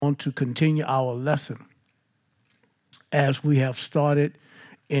want to continue our lesson as we have started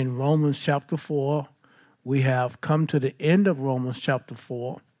in Romans chapter 4. We have come to the end of Romans chapter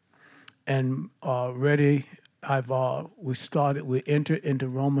 4 and we entered into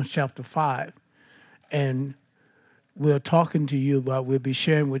Romans chapter 5. And we'll be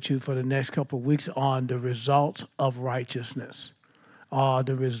sharing with you for the next couple of weeks on the results of righteousness,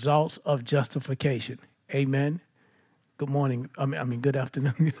 the results of justification. Amen. Good morning. Good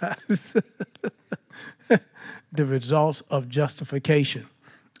afternoon, guys. The results of justification.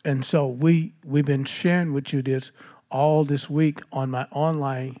 And so we've been sharing with you this all this week on my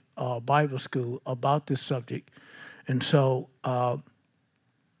online Bible school about this subject. And so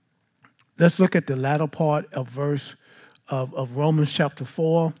let's look at the latter part of of Romans chapter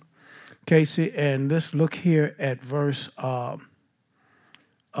 4, Casey, and let's look here at verse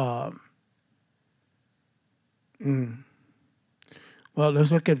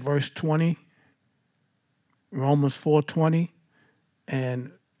let's look at verse 20, Romans 4:20,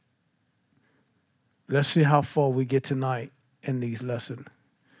 and let's see how far we get tonight in these lessons.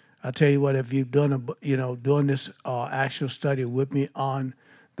 I tell you what, if you've done doing this actual study with me on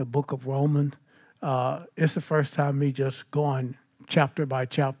the book of Romans, it's the first time me just going chapter by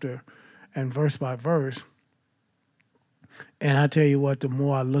chapter and verse by verse. And I tell you what, the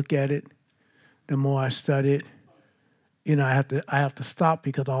more I look at it, the more I study it, I have to stop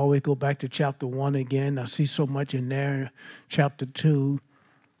because I always go back to chapter 1 again. I see so much in there, chapter 2,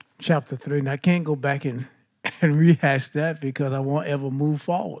 chapter 3, and I can't go back and rehash that because I won't ever move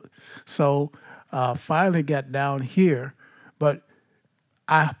forward. So finally got down here, but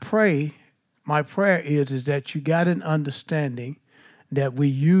my prayer is that you got an understanding that we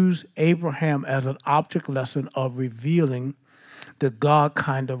use Abraham as an object lesson of revealing the God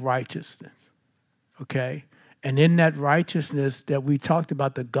kind of righteousness, okay? And in that righteousness that we talked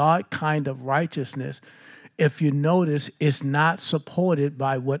about, the God kind of righteousness, if you notice, it's not supported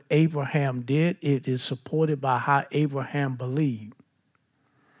by what Abraham did. It is supported by how Abraham believed.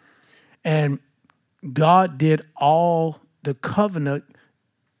 And God did all the covenant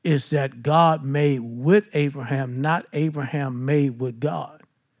is that God made with Abraham, not Abraham made with God.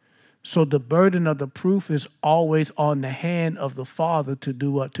 So the burden of the proof is always on the hand of the Father to do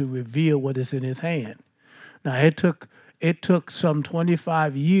what? To reveal what is in his hand. Now, it took some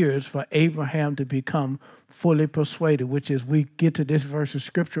 25 years for Abraham to become fully persuaded, which is we get to this verse of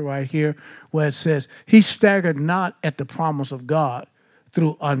scripture right here where it says, he staggered not at the promise of God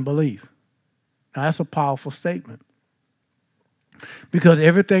through unbelief. Now, that's a powerful statement. Because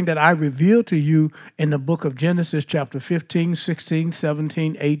everything that I revealed to you in the book of Genesis, chapter 15, 16,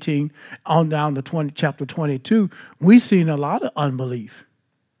 17, 18, on down to chapter 22, we've seen a lot of unbelief.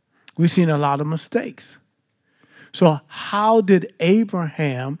 We've seen a lot of mistakes. So how did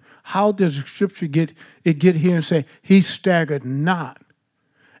the scripture get here and say, he staggered not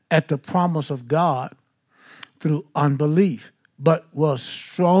at the promise of God through unbelief, but was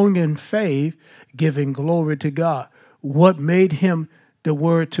strong in faith, giving glory to God? What made him the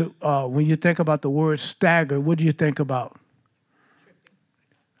word to, when you think about the word stagger, what do you think about?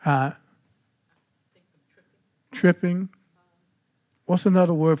 Tripping. What's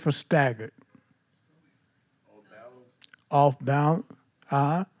another word for staggered? Off balance.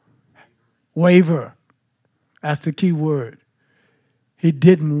 Waver. That's the key word. He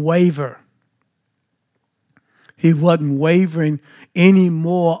didn't waver. He wasn't wavering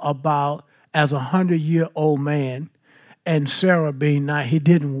anymore about as 100-year-old man and Sarah being 9. He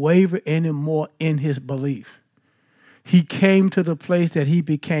didn't waver anymore in his belief. He came to the place that he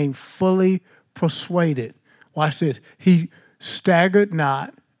became fully persuaded. Watch this. He staggered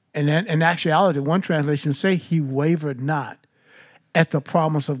not. And then, in actuality, one translation say he wavered not at the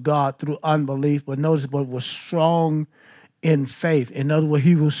promise of God through unbelief, but notice, but was strong in faith. In other words,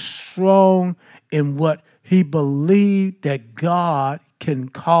 he was strong in what he believed that God can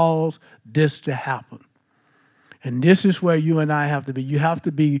cause this to happen. And this is where you and I have to be. You have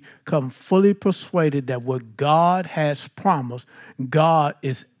to become fully persuaded that what God has promised, God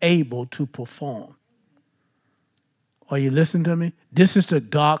is able to perform. Are you listening to me? This is the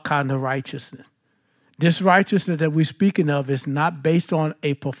God kind of righteousness. This righteousness that we're speaking of is not based on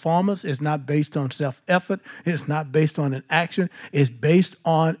a performance. It's not based on self-effort. It's not based on an action. It's based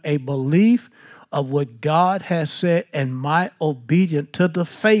on a belief of what God has said and my obedience to the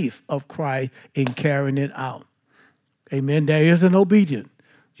faith of Christ in carrying it out. Amen. There is an obedience,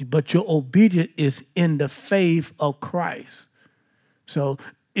 but your obedience is in the faith of Christ. So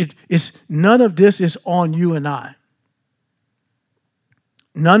it's none of this is on you and I.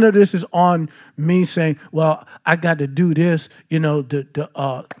 None of this is on me saying, well, I got to do this,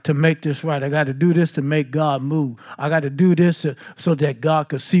 to make this right. I got to do this to make God move. I got to do this so that God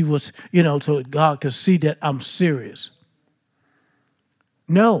could see so God could see that I'm serious.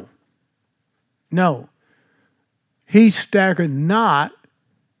 No. He staggered not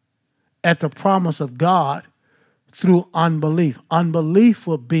at the promise of God through unbelief. Unbelief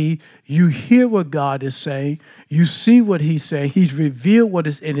will be you hear what God is saying, you see what he's saying, he's revealed what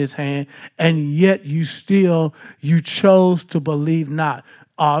is in his hand, and yet you chose to believe not.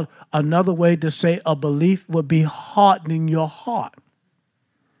 Another way to say a belief would be hardening your heart.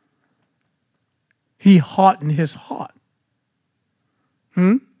 He hardened his heart.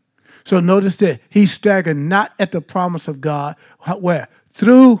 So notice that he staggered not at the promise of God. Where?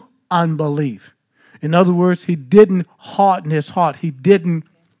 Through unbelief. In other words, he didn't harden his heart. He didn't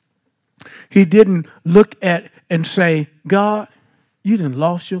look at and say, God, you done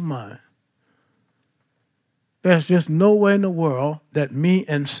lost your mind. There's just no way in the world that me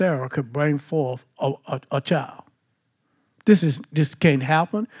and Sarah could bring forth a child. This can't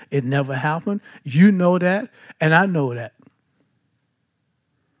happen. It never happened. You know that, and I know that.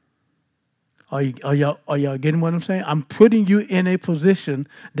 Are y'all getting what I'm saying? I'm putting you in a position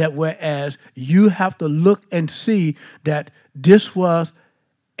that whereas you have to look and see that this was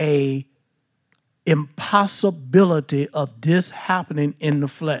a impossibility of this happening in the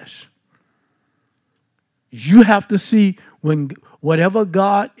flesh. You have to see when whatever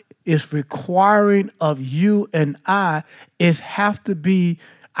God is requiring of you and I, it has to be,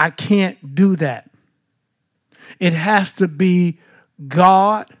 I can't do that. It has to be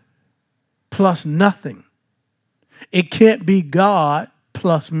God plus nothing. It can't be God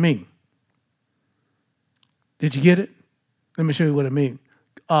plus me. Did you get it? Let me show you what I mean.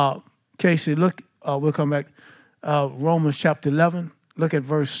 Casey, look, we'll come back. Romans chapter 11, look at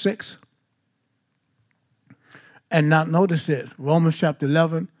verse 6. And now notice this, Romans chapter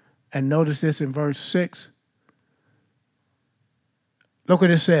 11, and notice this in verse 6. Look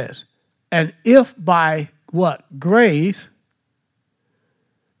what it says. And if by what? Grace,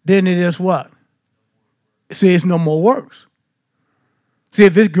 then it is what? See, it's no more works. See,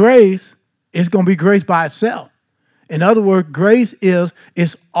 if it's grace, it's going to be grace by itself. In other words, grace is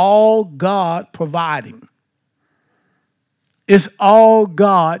all God providing. It's all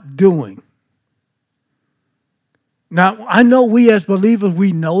God doing. Now, I know we as believers,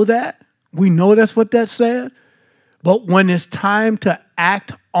 we know that. We know that's what that said. But when it's time to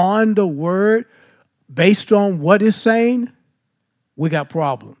act on the word based on what it's saying, we got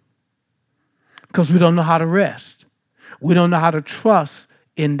problems. Because we don't know how to rest. We don't know how to trust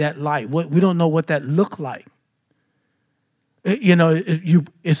in that light. We don't know what that looked like.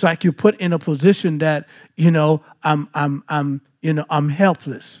 It's like you put in a position that, I'm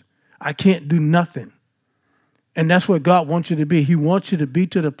helpless. I can't do nothing. And that's what God wants you to be. He wants you to be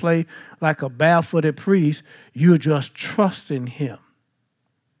to the place like a barefooted priest. You're just trusting him.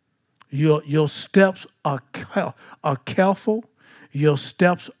 Your steps are careful. Your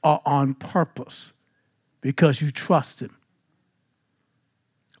steps are on purpose because you trust him.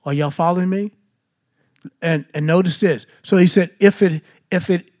 Are y'all following me? And notice this. So he said, if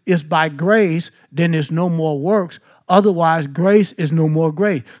it is by grace, then there's no more works. Otherwise, grace is no more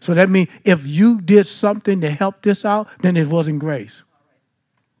grace. So that means if you did something to help this out, then it wasn't grace.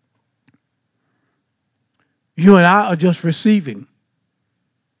 You and I are just receiving.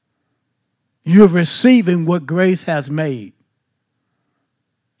 You're receiving what grace has made.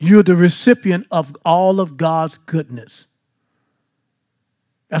 You're the recipient of all of God's goodness.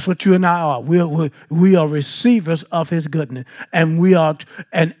 That's what you and I are. We are receivers of his goodness.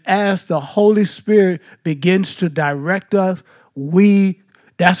 And as the Holy Spirit begins to direct us,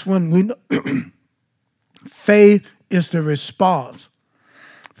 that's when we know faith is the response.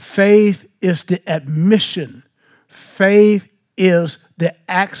 Faith is the admission. Faith is the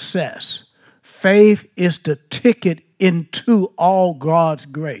access. Faith is the ticket into all God's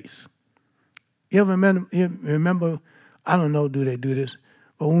grace. You ever remember, I don't know, do they do this?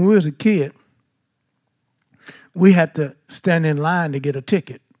 But when we was a kid, we had to stand in line to get a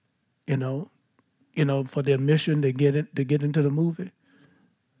ticket, for the admission to get into the movie.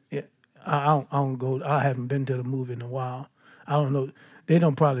 Yeah, I don't go. I haven't been to the movie in a while. I don't know. They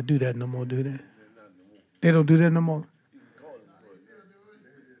don't probably do that no more, do they? They don't do that no more.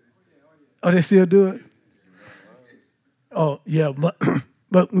 Oh, they still do it? Oh, yeah,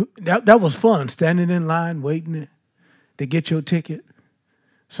 but that was fun, standing in line, waiting to get your ticket.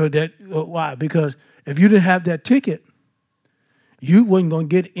 So that, why? Because if you didn't have that ticket, you wasn't going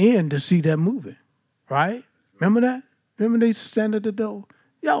to get in to see that movie, right? Remember that? Remember they stand at the door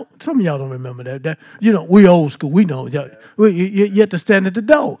Y'all, some of y'all don't remember that. We old school. We know. You had to stand at the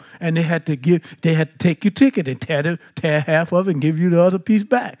door, and they had to take your ticket and tear half of it and give you the other piece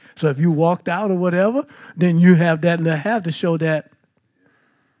back. So if you walked out or whatever, then you have that little half to show that,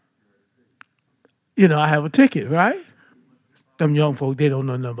 I have a ticket, right? Them young folk, they don't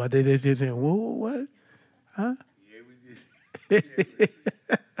know nothing about that. They say, whoa, what? Huh? Yeah, we did.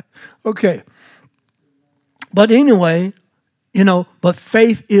 Okay. But anyway, but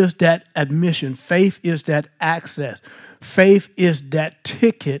faith is that admission. Faith is that access. Faith is that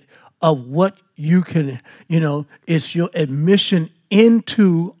ticket of what you can, it's your admission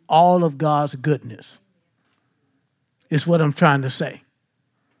into all of God's goodness. Is what I'm trying to say.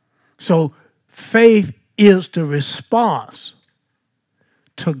 So faith is the response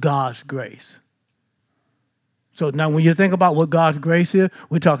to God's grace. So now when you think about what God's grace is,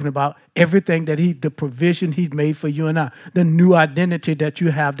 we're talking about everything that the provision He's made for you and I, the new identity that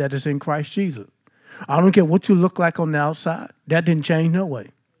you have that is in Christ Jesus. I don't care what you look like on the outside. That didn't change no way.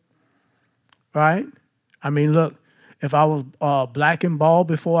 Right? I mean, look, if I was black and bald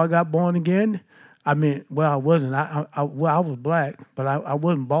before I got born again, I wasn't. I was black, but I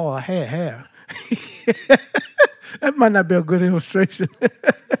wasn't bald. I had hair. That might not be a good illustration.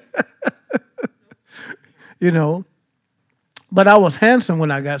 But I was handsome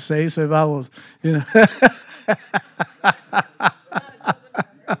when I got saved, so if I was,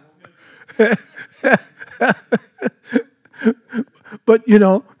 but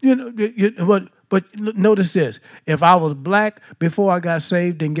notice this. If I was black before I got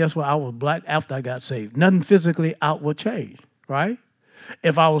saved, then guess what? I was black after I got saved. Nothing physically outward changed, right?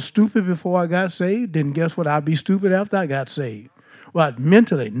 If I was stupid before I got saved, then guess what? I'd be stupid after I got saved. Well,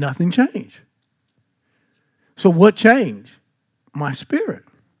 mentally, nothing changed. So what changed? My spirit.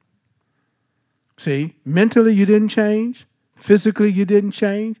 See, mentally you didn't change. Physically you didn't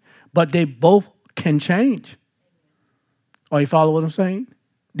change. But they both can change. Are you follow what I'm saying?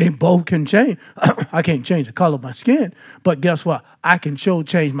 They both can change. I can't change the color of my skin. But guess what? I can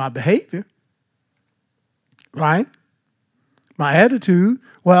change my behavior. Right? My attitude.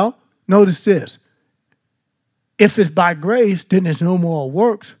 Well, notice this. If it's by grace, then there's no more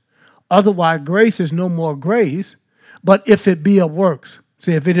works. Otherwise, grace is no more grace. But if it be of works,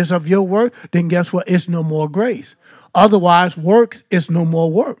 see, if it is of your work, then guess what? It's no more grace. Otherwise, works is no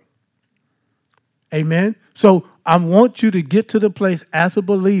more work. Amen? So I want you to get to the place as a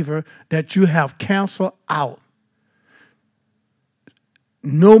believer that you have canceled out.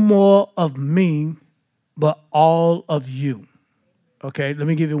 No more of me, but all of you. Okay, let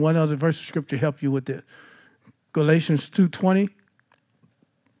me give you one other verse of scripture to help you with this. Galatians 2:20.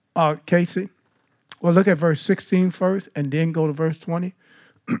 Casey? Well, look at verse 16 first and then go to verse 20.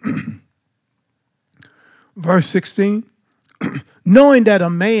 Verse 16. Knowing that a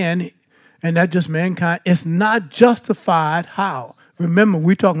man, and that just mankind, is not justified how? Remember,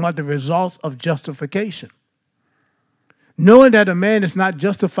 we're talking about the results of justification. Knowing that a man is not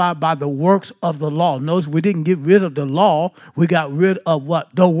justified by the works of the law. Notice we didn't get rid of the law. We got rid of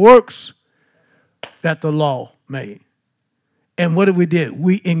what? The works that the law made. And what did we do?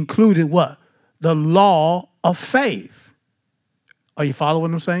 We included what? The law of faith. Are you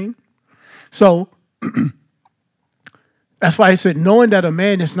following what I'm saying? So, that's why he said, knowing that a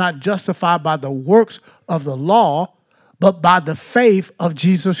man is not justified by the works of the law, but by the faith of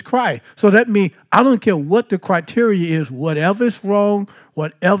Jesus Christ. So that means I don't care what the criteria is, whatever is wrong,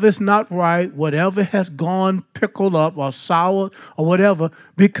 whatever is not right, whatever has gone pickled up or soured or whatever,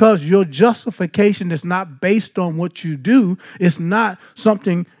 because your justification is not based on what you do. It's not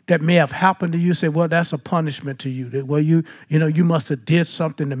something that may have happened to you. Say, well, that's a punishment to you. That, well, you must have did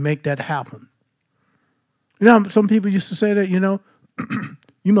something to make that happen. Some people used to say that,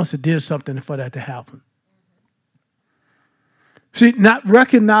 you must have did something for that to happen. See, not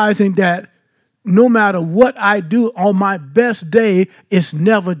recognizing that no matter what I do on my best day, it's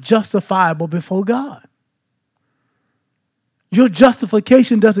never justifiable before God. Your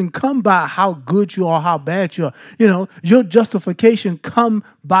justification doesn't come by how good you are, how bad you are. Your justification comes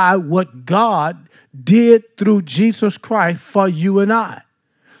by what God did through Jesus Christ for you and I.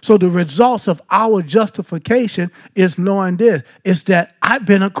 So the results of our justification is knowing this, is that I've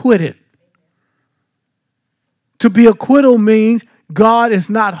been acquitted. To be acquittal means God is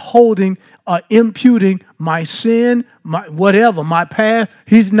not holding or imputing my sin, my past.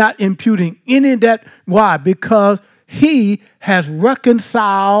 He's not imputing any of that. Why? Because He has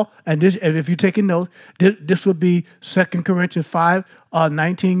reconciled, and this, if you're taking notes, this would be 2 Corinthians 5,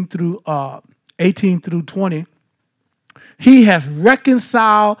 19 through 18 through 20. He has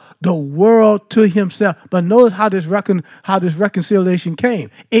reconciled the world to himself. But notice how this reconciliation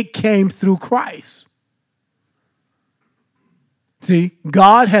came. It came through Christ. See,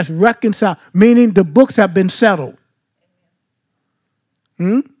 God has reconciled, meaning the books have been settled.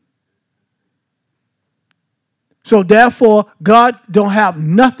 So therefore, God don't have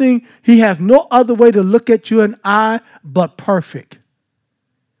nothing. He has no other way to look at you and I but perfect,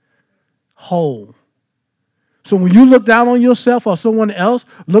 whole. So when you look down on yourself or someone else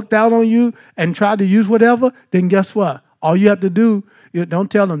look down on you and try to use whatever, then guess what? All you have to do, you don't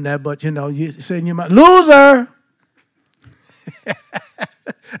tell them that, but you say in your mind, loser.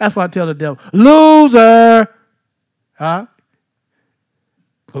 That's what I tell the devil. Loser. Huh?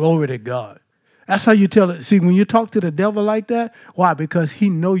 Glory to God. That's how you tell it. See, when you talk to the devil like that, why? Because he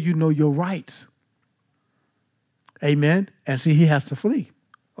know you know your rights. Amen. And see, he has to flee.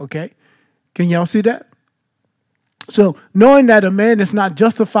 Okay? Can y'all see that? So, knowing that a man is not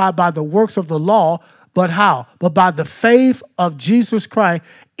justified by the works of the law, but how? But by the faith of Jesus Christ,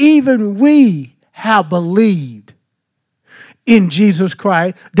 even we have believed in Jesus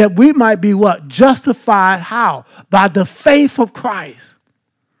Christ, that we might be what? Justified how? By the faith of Christ.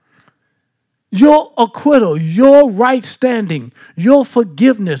 Your acquittal, your right standing, your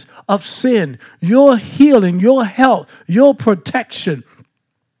forgiveness of sin, your healing, your health, your protection,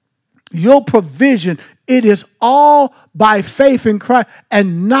 your provision, it is all by faith in Christ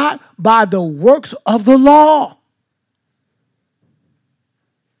and not by the works of the law.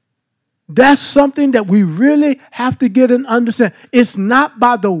 That's something that we really have to get and understand. It's not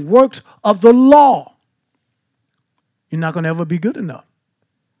by the works of the law. You're not going to ever be good enough.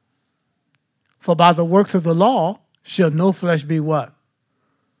 For by the works of the law shall no flesh be what?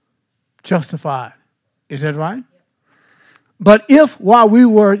 Justified. Is that right? But if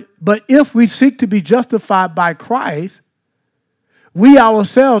we seek to be justified by Christ, we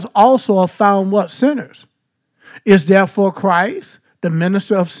ourselves also are found what? Sinners. Is therefore Christ the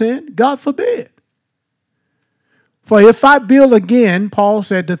minister of sin? God forbid. For if I build again, Paul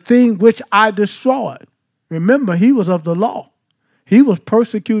said, the thing which I destroyed. Remember, he was of the law. He was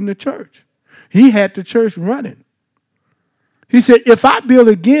persecuting the church. He had the church running. He said, if I build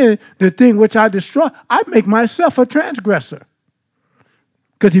again the thing which I destroy, I make myself a transgressor.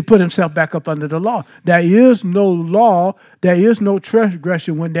 Because he put himself back up under the law. There is no law, there is no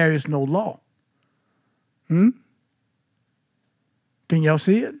transgression when there is no law. Can y'all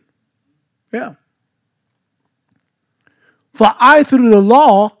see it? Yeah. For I, through the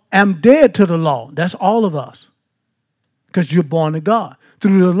law, am dead to the law. That's all of us. Because you're born of God.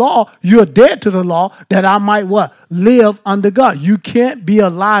 Through the law, you're dead to the law that I might what? Live under God. You can't be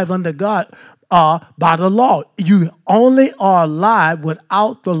alive under God by the law. You only are alive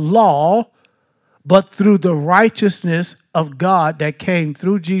without the law, but through the righteousness of God that came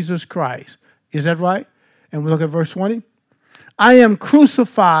through Jesus Christ. Is that right? And we look at verse 20. I am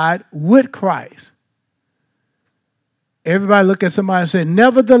crucified with Christ. Everybody look at somebody and say,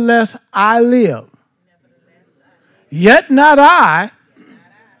 nevertheless I live. Yet not I,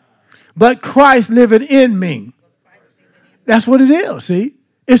 but Christ living in me. That's what it is, see?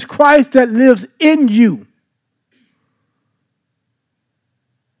 It's Christ that lives in you.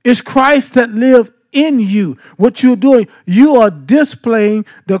 It's Christ that lives in you. What you're doing, you are displaying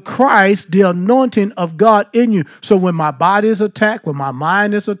the Christ, the anointing of God in you. So when my body is attacked, when my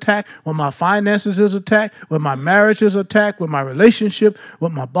mind is attacked, when my finances is attacked, when my marriage is attacked, when my relationship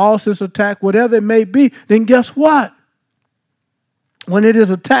with my boss is attacked, whatever it may be, then guess what? When it is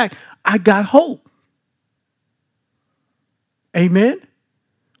attacked, I got hope. Amen?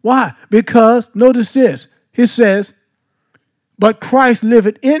 Why? Because, notice this. He says, but Christ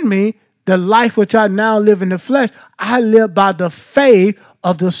liveth in me, the life which I now live in the flesh, I live by the faith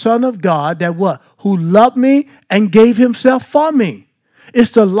of the Son of God that what? Who loved me and gave himself for me.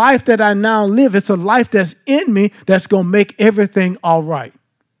 It's the life that I now live. It's a life that's in me that's going to make everything all right.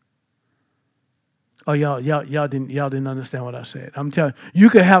 Oh, y'all didn't understand what I said. I'm telling you, you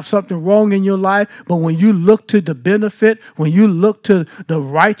can have something wrong in your life, but when you look to the benefit, when you look to the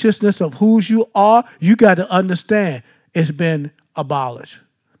righteousness of whose you are, you got to understand it's been abolished.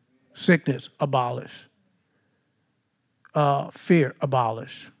 Sickness abolished. Fear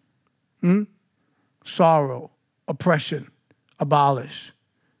abolished. Sorrow, oppression abolished.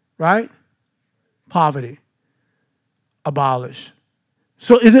 Right? Poverty abolished.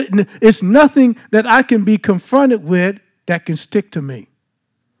 So it's nothing that I can be confronted with that can stick to me.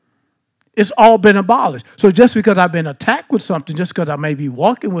 It's all been abolished. So just because I've been attacked with something, just because I may be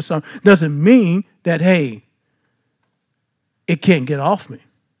walking with something, doesn't mean that, hey, it can't get off me.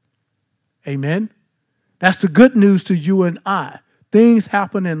 Amen? That's the good news to you and I. Things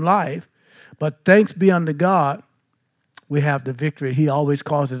happen in life, but thanks be unto God, we have the victory. He always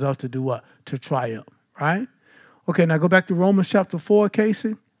causes us to do what? To triumph, right? Okay, now go back to Romans chapter 4,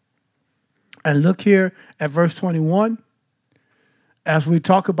 Casey, and look here at verse 21 as we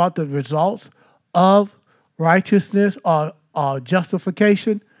talk about the results of righteousness or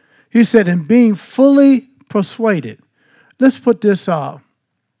justification. He said, in being fully persuaded. Let's put this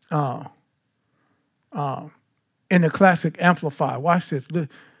in the classic Amplified. Watch this.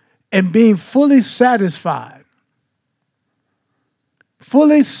 And being fully satisfied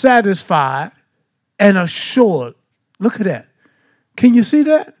and assured. Look at that. Can you see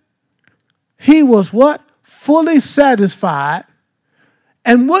that? He was what? Fully satisfied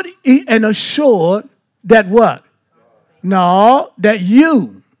and and assured that what? No, that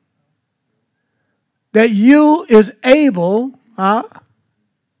you is able, some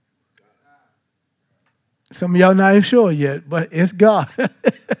of y'all not even sure yet, but it's God.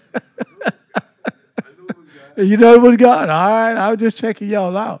 You know it was God. All right, I was just checking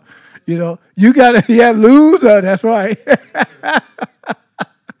y'all out. You know, you got to loser. That's right.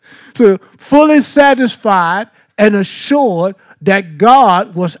 So fully satisfied and assured that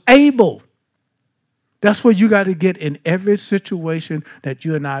God was able. That's what you got to get in every situation that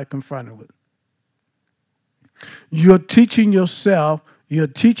you and I are confronted with. You're teaching yourself, you're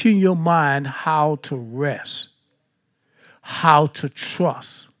teaching your mind how to rest, how to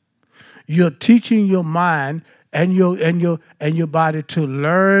trust. You're teaching your mind and your body to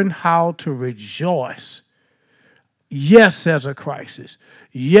learn how to rejoice. Yes, there's a crisis.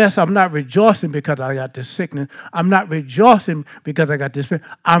 Yes, I'm not rejoicing because I got this sickness. I'm not rejoicing because I got this pain.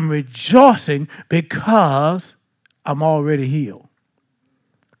 I'm rejoicing because I'm already healed.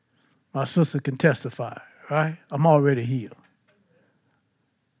 My sister can testify, right? I'm already healed.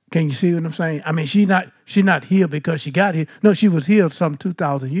 Can you see what I'm saying? I mean, she's not healed because she got healed. No, she was healed some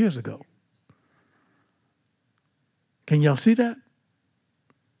 2,000 years ago. Can y'all see that?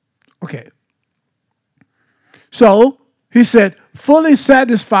 Okay. So he said, fully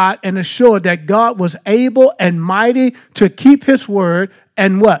satisfied and assured that God was able and mighty to keep his word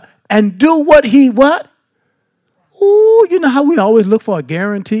and what? And do what he what? Ooh, you know how we always look for a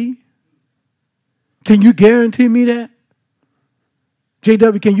guarantee? Can you guarantee me that?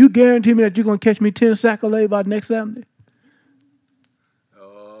 JW, can you guarantee me that you're going to catch me 10 sack of lay by next Saturday?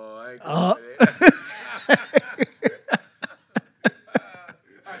 Oh, I ain't going to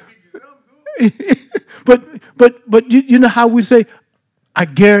But you know how we say, I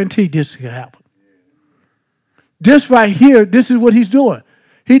guarantee this can happen. This right here, this is what he's doing.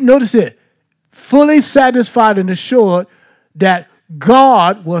 He noticed it, fully satisfied and assured that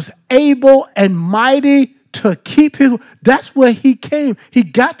God was able and mighty to keep his. That's where he came. He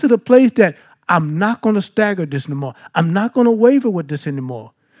got to the place that I'm not going to stagger this anymore. I'm not going to waver with this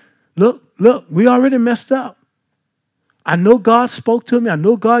anymore. Look, we already messed up. I know God spoke to me. I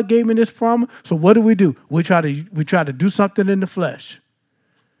know God gave me this promise. So what do? We try to do something in the flesh.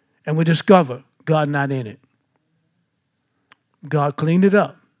 And we discover God not in it. God cleaned it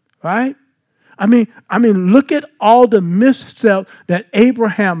up, right? I mean, look at all the missteps that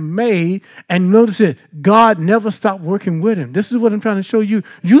Abraham made, and notice it, God never stopped working with him. This is what I'm trying to show you.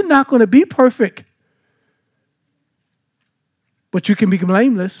 You're not going to be perfect, but you can be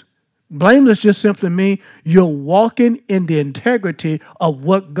blameless. Blameless just simply means you're walking in the integrity of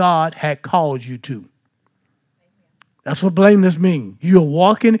what God had called you to. That's what blameless means. You're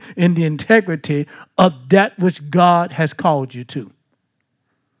walking in the integrity of that which God has called you to.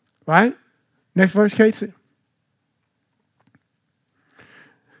 Right? Next verse, Casey.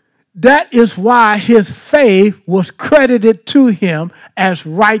 That is why his faith was credited to him as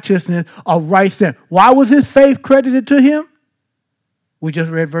righteousness or right standing. Why was his faith credited to him? We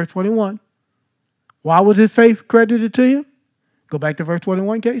just read verse 21. Why was his faith credited to him? Go back to verse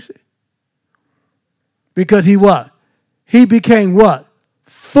 21, Casey. Because he what? He became what?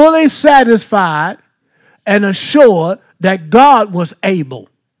 Fully satisfied and assured that God was able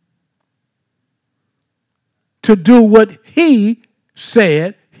to do what he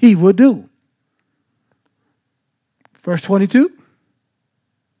said he would do. Verse 22.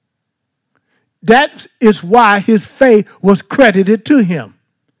 That is why his faith was credited to him.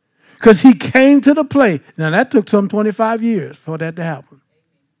 Because he came to the place. Now that took some 25 years for that to happen.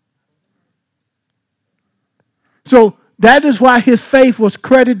 So that is why his faith was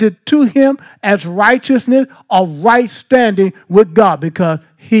credited to him as righteousness or right standing with God. Because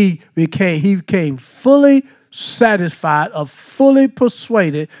he became fully satisfied or fully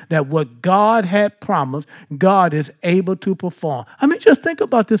persuaded that what God had promised, God is able to perform. I mean, just think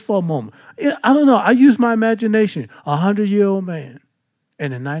about this for a moment. I don't know. I use my imagination. 100-year-old man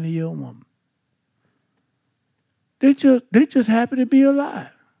and a 90-year-old woman. They just happen to be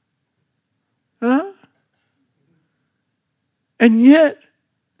alive. Huh? And yet,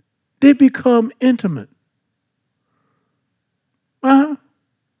 they become intimate. Uh-huh.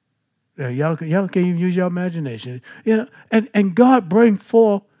 Yeah, y'all can't even use your imagination. And God bring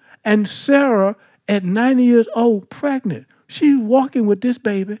forth, and Sarah at 90 years old, pregnant. She's walking with this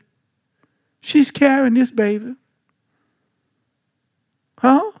baby. She's carrying this baby.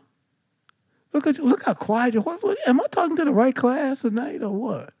 Huh? Look how quiet you are. Am I talking to the right class tonight or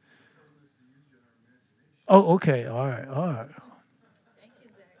what? Oh, okay. All right. Thank you,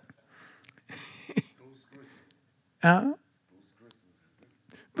 Zach.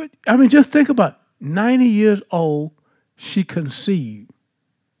 But, I mean, just think about it. 90 years old, she conceived.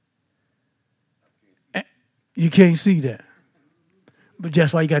 You can't see that. But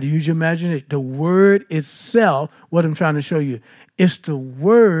that's why you got to use your imagination. The word itself, what I'm trying to show you, it's the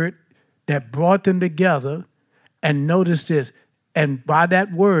word that brought them together. And notice this. And by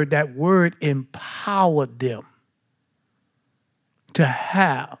that word empowered them to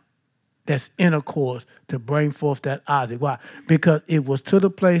have that's intercourse to bring forth that Isaac. Why? Because it was to the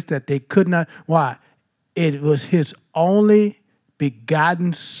place that they could not. Why? It was his only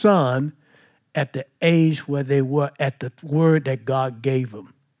begotten son at the age where they were at the word that God gave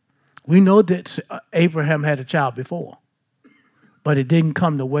them. We know that Abraham had a child before, but it didn't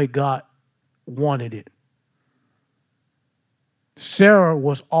come the way God wanted it. Sarah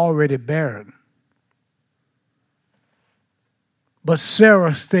was already barren. But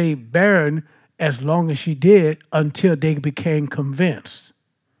Sarah stayed barren as long as she did until they became convinced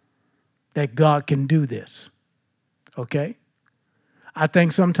that God can do this. Okay? I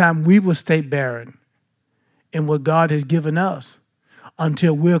think sometimes we will stay barren in what God has given us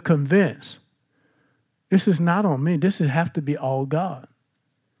until we're convinced. This is not on me. This has to be all God.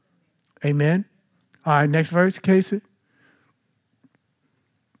 Amen? All right, next verse, Casey.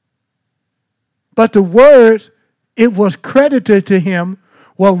 But the words, it was credited to him,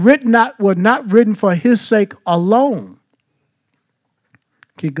 were not written for his sake alone.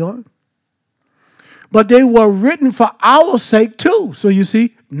 Keep going. But they were written for our sake too. So you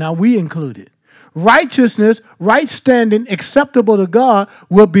see, now we included. Righteousness, right standing, acceptable to God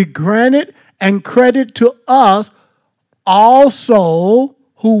will be granted and credit to us also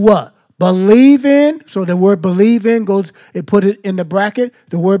who what? Believe in. So the word believe in goes, it put it in the bracket.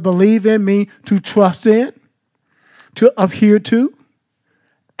 The word believe in means to trust in, to adhere to,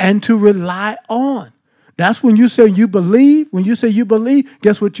 and to rely on. That's when you say you believe. When you say you believe,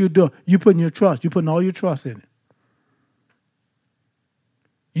 guess what you're doing? You're putting your trust. You're putting all your trust in it.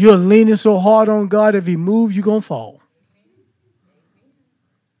 You're leaning so hard on God, if he moves, you're going to fall.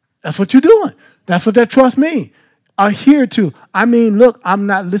 That's what you're doing. That's what that trust means. Adhere to. I mean, look, I'm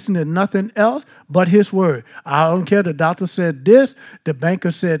not listening to nothing else but his word. I don't care. The doctor said this. The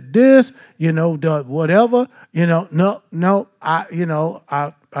banker said this. The whatever. No.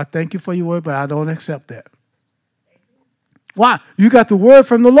 I thank you for your word, but I don't accept that. Why? You got the word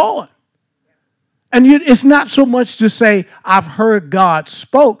from the Lord. And it's not so much to say, I've heard God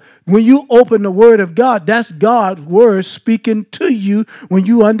spoke. When you open the word of God, that's God's word speaking to you when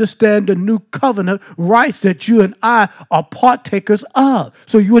you understand the new covenant rights that you and I are partakers of.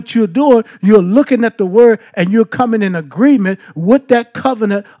 So what you're doing, you're looking at the word and you're coming in agreement with that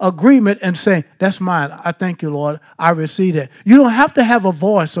covenant agreement and saying, that's mine. I thank you, Lord. I receive that. You don't have to have a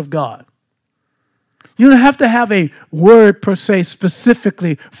voice of God. You don't have to have a word per se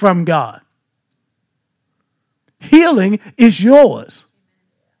specifically from God. Healing is yours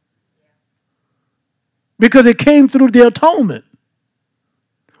because it came through the atonement.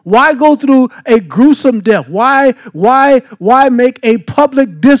 Why go through a gruesome death? Why make a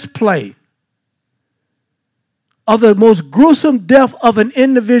public display of the most gruesome death of an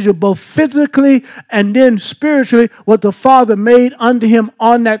individual, both physically and then spiritually, what the Father made unto him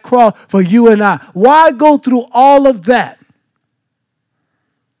on that cross for you and I? Why go through all of that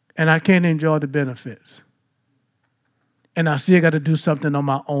and I can't enjoy the benefits? And I still got to do something on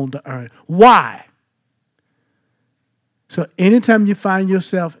my own to earn it. Why? So anytime you find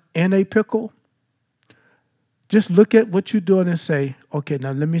yourself in a pickle, just look at what you're doing and say, okay,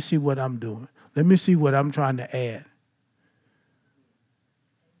 now let me see what I'm doing. Let me see what I'm trying to add.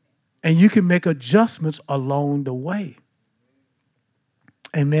 And you can make adjustments along the way.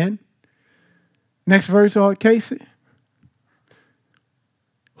 Amen? Next verse, Casey.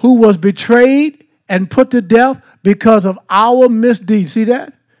 Who was betrayed and put to death because of our misdeeds. See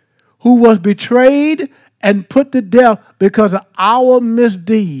that? Who was betrayed and put to death because of our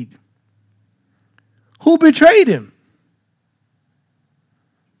misdeed. Who betrayed him?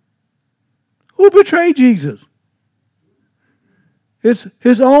 Who betrayed Jesus? It's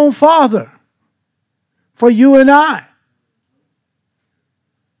his own Father for you and I.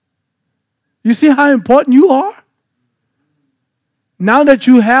 You see how important you are? Now that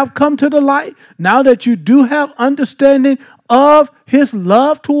you have come to the light, now that you do have understanding of his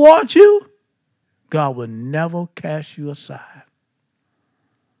love towards you, God will never cast you aside.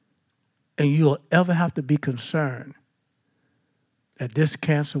 And you'll ever have to be concerned that this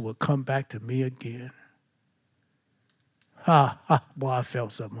cancer will come back to me again. Boy, I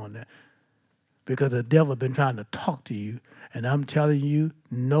felt something on that. Because the devil been trying to talk to you, and I'm telling you,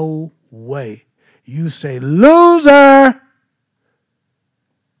 no way. You say, loser!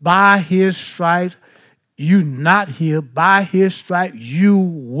 By his stripes, you not here. By his stripes, you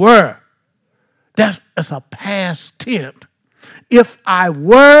were. That's a past tense. If I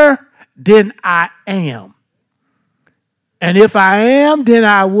were, then I am. And if I am, then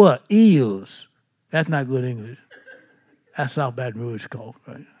I what? Is. That's not good English. That's South Baton Rouge called,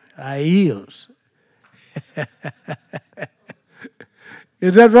 right? I is.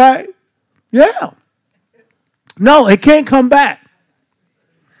 Is that right? Yeah. No, it can't come back.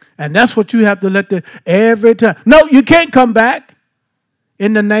 And that's what you have to let every time. No, you can't come back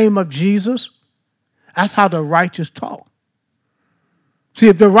in the name of Jesus. That's how the righteous talk.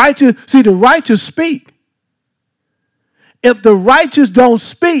 See, the righteous speak. If the righteous don't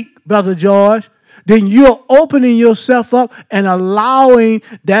speak, Brother George, then you're opening yourself up and allowing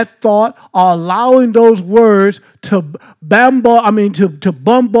that thought or allowing those words to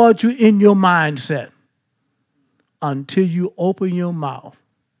bombard you in your mindset until you open your mouth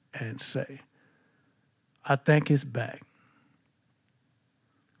and say, I think it's back.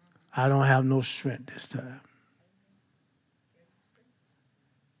 I don't have no strength this time.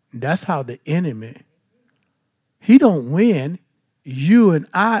 That's how the enemy, he don't win. You and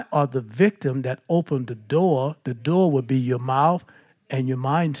I are the victim that opened the door. The door would be your mouth and your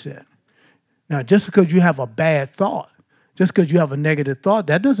mindset. Now, just because you have a bad thought, just because you have a negative thought,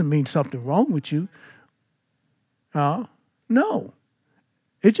 that doesn't mean something wrong with you. No.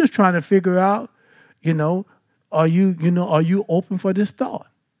 It's just trying to figure out, are you open for this thought?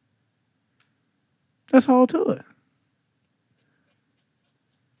 That's all to it.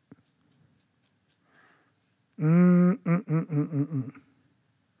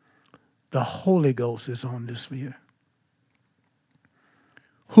 The Holy Ghost is on this sphere.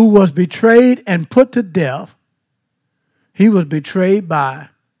 Who was betrayed and put to death. He was betrayed by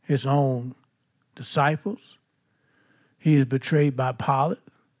his own disciples. He is betrayed by Pilate.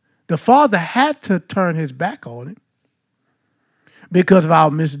 The Father had to turn his back on him because of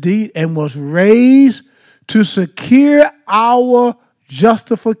our misdeed and was raised to secure our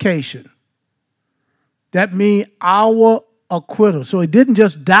justification. That means our acquittal. So he didn't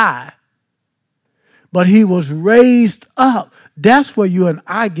just die, but he was raised up. That's where you and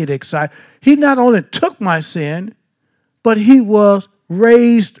I get excited. He not only took my sin, but he was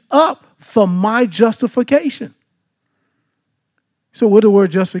raised up for my justification. So what the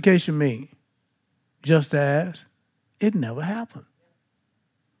word justification mean? Just as it never happened.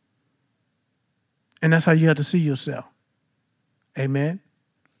 And that's how you have to see yourself. Amen.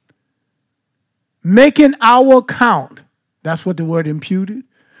 Making our account, that's what the word imputed,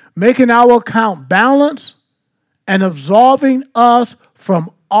 making our account balance and absolving us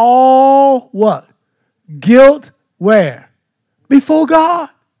from all what? Guilt, where? Before God.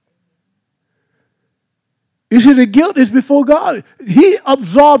 You see, the guilt is before God. He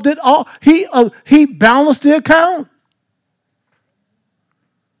absolved it all. He balanced the account.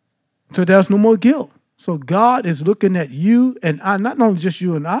 So there's no more guilt. So God is looking at you and I, not only just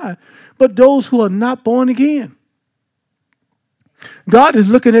you and I, but those who are not born again. God is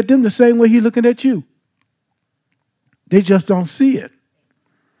looking at them the same way he's looking at you. They just don't see it.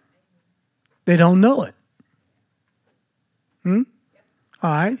 They don't know it. All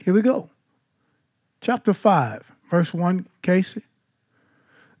right, here we go. Chapter 5, verse 1, Casey.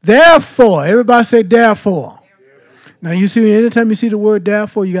 Therefore, everybody say therefore. Now, you see, anytime you see the word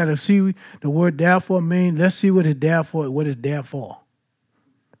therefore, you got to see the word therefore mean. Let's see what it's there for. What it's there for.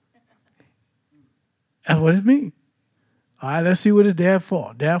 That's what it means. All right, let's see what it's there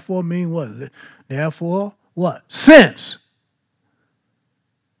for. Therefore mean what? Therefore, what? Since.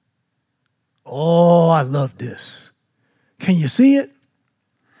 Oh, I love this. Can you see it?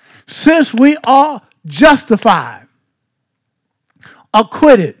 Since we are justified,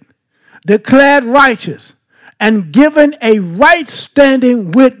 acquitted, declared righteous, and given a right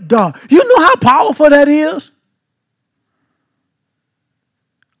standing with God. You know how powerful that is?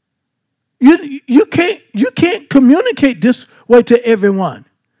 You can't communicate this way to everyone.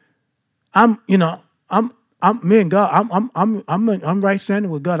 I'm me and God. I'm right standing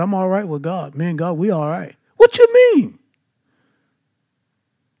with God. I'm all right with God. Me and God, we all right. What you mean?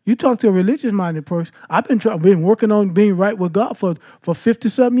 You talk to a religious minded person. I've been working on being right with God for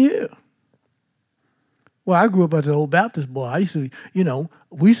 50-something years. Well, I grew up as an old Baptist boy. I used to,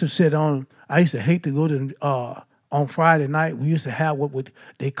 we used to sit on. I used to hate to go to on Friday night. We used to have what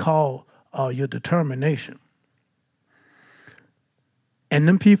they call your determination. And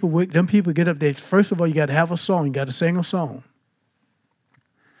them people get up there. First of all, you got to have a song. You got to sing a song.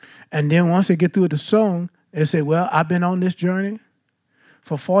 And then once they get through with the song, they say, well, I've been on this journey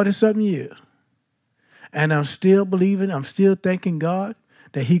for 40-something years. And I'm still believing, I'm still thanking God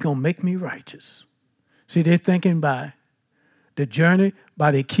that He going to make me righteous. See, they're thinking by the journey,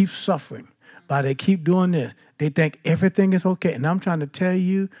 by they keep suffering, by they keep doing this. They think everything is okay. And I'm trying to tell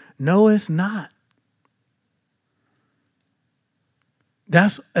you, no, it's not.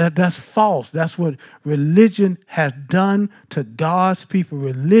 That's false. That's what religion has done to God's people.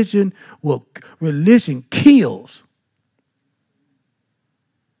 Religion kills.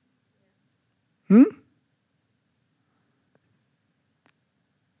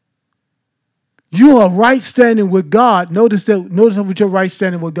 You are right standing with God. Notice what your right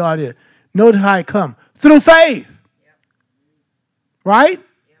standing with God is. Notice how it comes. Through faith. Right?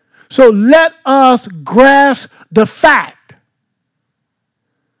 So let us grasp the fact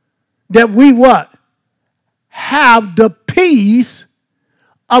that we what? Have the peace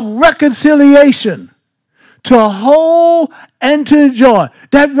of reconciliation to hold and to enjoy.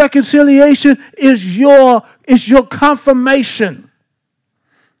 That reconciliation is your confirmation.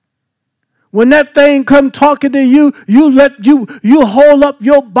 When that thing come talking to you, you hold up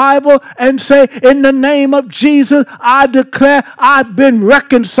your Bible and say, in the name of Jesus, I declare I've been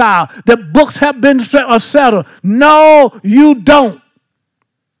reconciled. The books have been settled. No, you don't.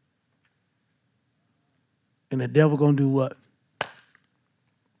 And the devil going to do what?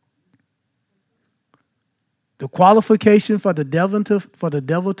 The qualification for the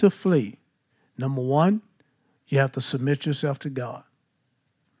devil to flee. Number one, you have to submit yourself to God.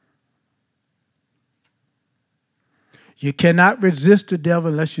 You cannot resist the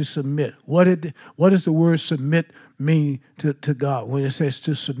devil unless you submit. What does the word submit mean to God? When it says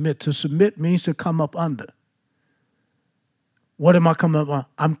to submit means to come up under. What am I coming up on?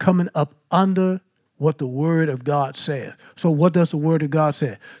 I'm coming up under what the word of God says. So what does the word of God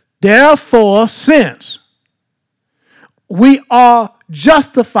say? Therefore, since we are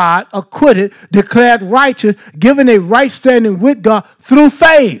justified, acquitted, declared righteous, given a right standing with God through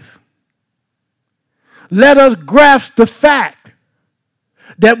faith, let us grasp the fact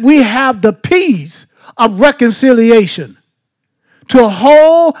that we have the peace of reconciliation to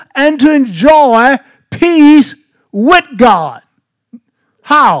hold and to enjoy peace with God.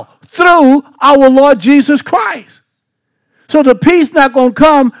 How? Through our Lord Jesus Christ. So the peace not going to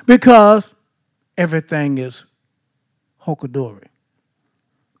come because everything is hokadory.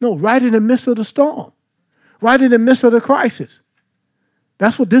 No, right in the midst of the storm. Right in the midst of the crisis.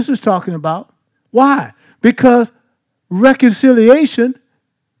 That's what this is talking about. Why? Because reconciliation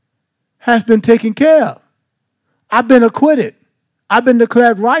has been taken care of. I've been acquitted. I've been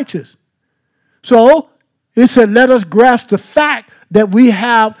declared righteous. So it said, let us grasp the fact that we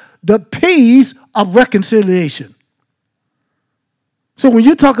have the peace of reconciliation. So when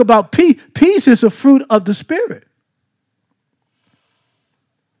you talk about peace, peace is a fruit of the Spirit.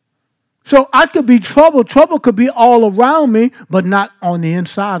 So I could be troubled. Trouble could be all around me, but not on the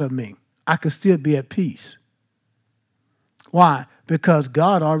inside of me. I could still be at peace. Why? Because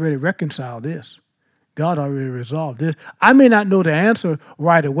God already reconciled this. God already resolved this. I may not know the answer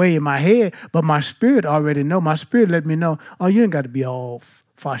right away in my head, but my spirit already know. My spirit let me know, oh, you ain't got to be all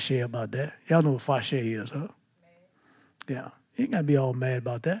fâché about that. Y'all know what fâché is, huh? Yeah. You ain't got to be all mad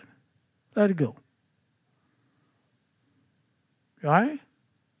about that. Let it go. Right?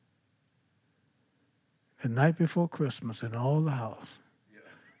 The night before Christmas in all the house.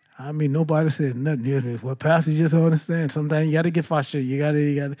 I mean, nobody said nothing. Well, Pastor, just don't understand. Sometimes you got to get fâché. You got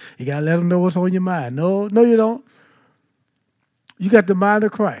to let them know what's on your mind. No, you don't. You got the mind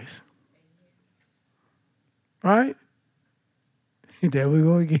of Christ. Right? There we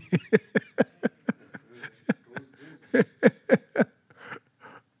go again.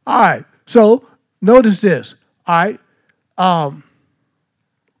 All right. So notice this. All right.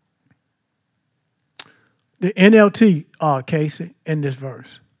 The NLT case in this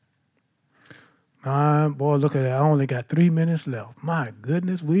verse. Boy, look at that. I only got 3 minutes left. My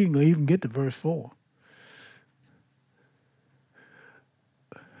goodness, we ain't going to even get to verse 4.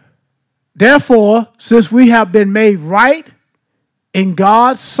 Therefore, since we have been made right in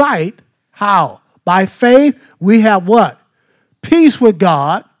God's sight, how? By faith, we have what? Peace with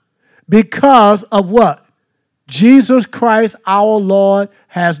God because of what? Jesus Christ our Lord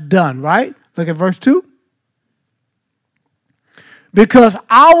has done, right? Look at verse 2. Because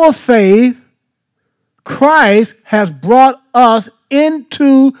our faith, Christ has brought us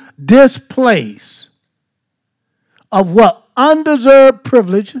into this place of what? Undeserved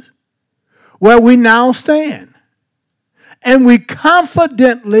privileges, where we now stand. And we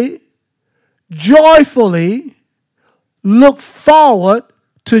confidently, joyfully look forward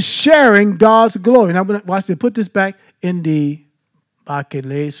to sharing God's glory. Now, watch this. Put this back in the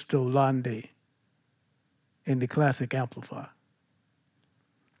Bakelestolande, in the Classic Amplifier.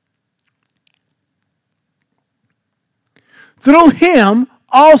 Through him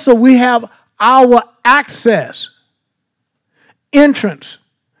also we have our access, entrance,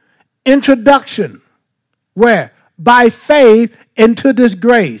 introduction. Where? By faith into this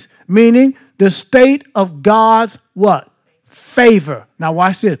grace. Meaning the state of God's what? Favor. Now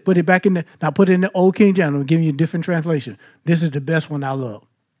watch this. Put it back in the, now put it in the Old King James. I'm giving you a different translation. This is the best one I love.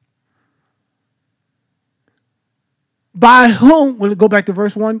 By whom, will it go back to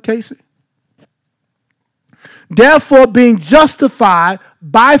verse 1, Casey? Therefore, being justified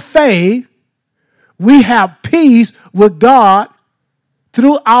by faith, we have peace with God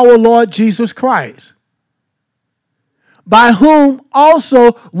through our Lord Jesus Christ, by whom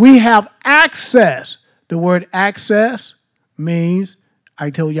also we have access. The word access means, I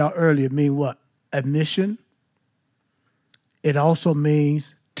told y'all earlier, mean what? Admission. It also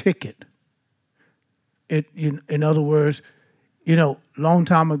means ticket. In other words, long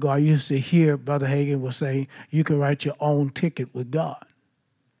time ago, I used to hear Brother Hagin was saying you can write your own ticket with God.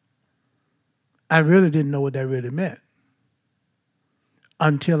 I really didn't know what that really meant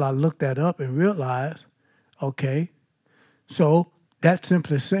until I looked that up and realized, okay, so that's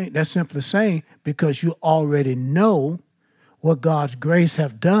simply saying because you already know what God's grace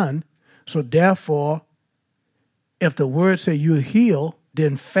have done, so therefore, if the word say you're healed,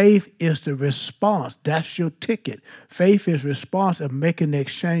 then faith is the response. That's your ticket. Faith is response of making the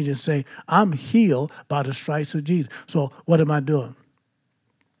exchange and saying, I'm healed by the stripes of Jesus. So what am I doing?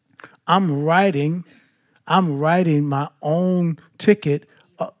 I'm writing my own ticket,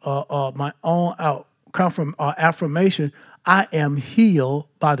 my own affirmation. I am healed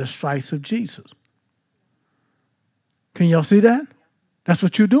by the stripes of Jesus. Can y'all see that? That's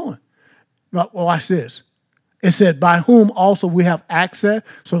what you're doing. Now, watch this. It said, by whom also we have access.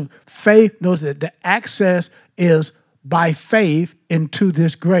 So faith knows that the access is by faith into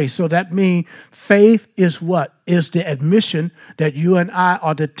this grace. So that means faith is what? Is the admission that you and I,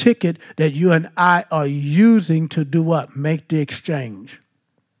 or the ticket that you and I are using to do what? Make the exchange.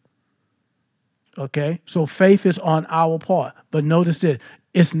 Okay? So faith is on our part. But notice this.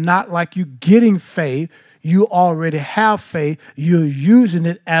 It's not like you getting faith. You already have faith. You're using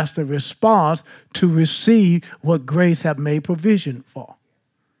it as the response to receive what grace have made provision for.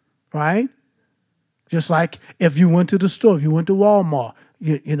 Right? Just like if you went to the store, if you went to Walmart,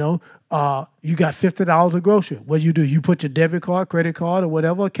 you got $50 of grocery. What do? You put your debit card, credit card, or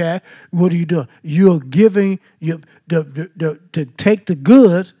whatever, cash. What are you doing? You're giving, to take the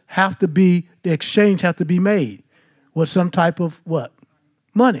goods the exchange have to be made with some type of what?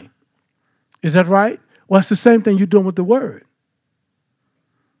 Money. Is that right? Well, it's the same thing you're doing with the word.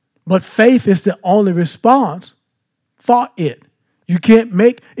 But faith is the only response for it. It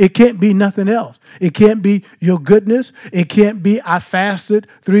can't be nothing else. It can't be your goodness. It can't be I fasted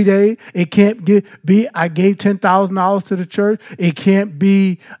 3 days. It can't be I gave $10,000 to the church. It can't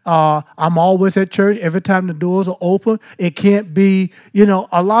be I'm always at church every time the doors are open. It can't be,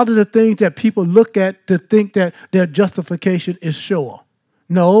 a lot of the things that people look at to think that their justification is sure.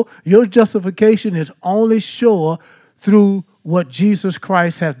 No, your justification is only sure through what Jesus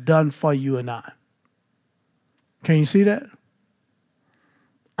Christ has done for you and I. Can you see that?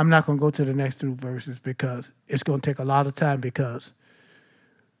 I'm not going to go to the next 2 verses because it's going to take a lot of time, because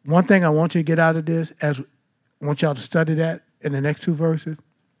one thing I want you to get out of this, I want y'all to study that in the next 2 verses.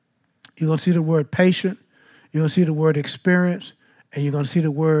 You're going to see the word patient, you're going to see the word experience, and you're going to see the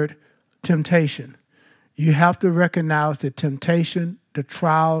word temptation. You have to recognize that temptation, the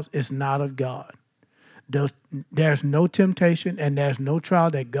trials, is not of God. There's no temptation and there's no trial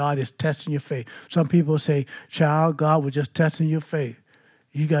that God is testing your faith. Some people say, child, God was just testing your faith.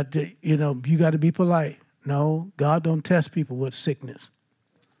 You got to be polite. No, God don't test people with sickness.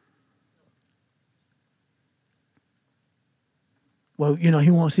 well, he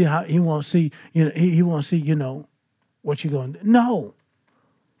won't see how he won't see, he won't see, what you're going to do. No.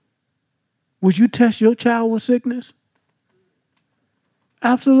 Would you test your child with sickness?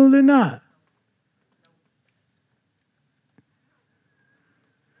 Absolutely not.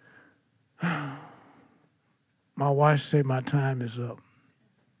 My wife said my time is up.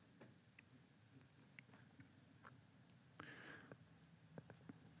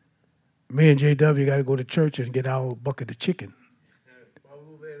 Me and JW got to go to church and get our bucket of chicken.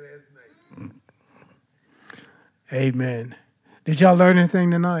 Amen. Did y'all learn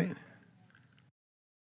anything tonight?